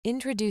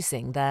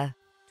Introducing the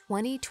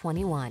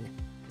 2021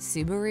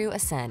 Subaru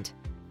Ascent.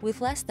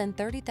 With less than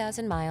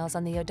 30,000 miles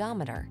on the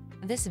odometer,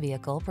 this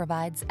vehicle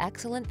provides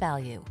excellent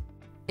value.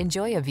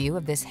 Enjoy a view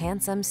of this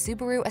handsome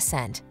Subaru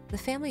Ascent, the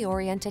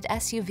family-oriented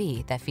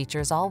SUV that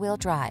features all-wheel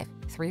drive,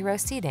 3-row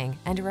seating,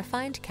 and a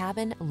refined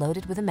cabin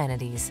loaded with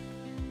amenities.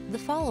 The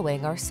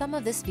following are some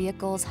of this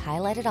vehicle's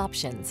highlighted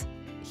options: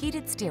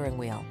 heated steering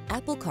wheel,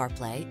 Apple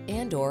CarPlay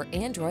and/or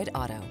Android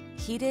Auto,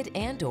 heated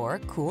and/or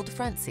cooled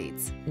front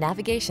seats,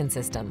 navigation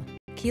system,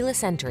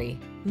 keyless entry,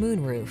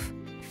 moonroof,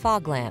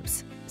 fog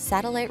lamps,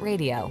 satellite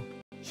radio,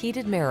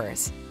 heated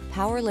mirrors,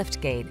 power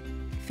liftgate.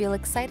 Feel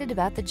excited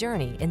about the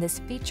journey in this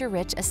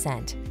feature-rich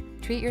Ascent.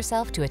 Treat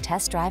yourself to a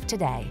test drive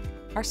today.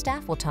 Our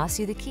staff will toss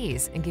you the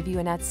keys and give you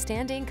an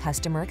outstanding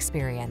customer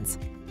experience.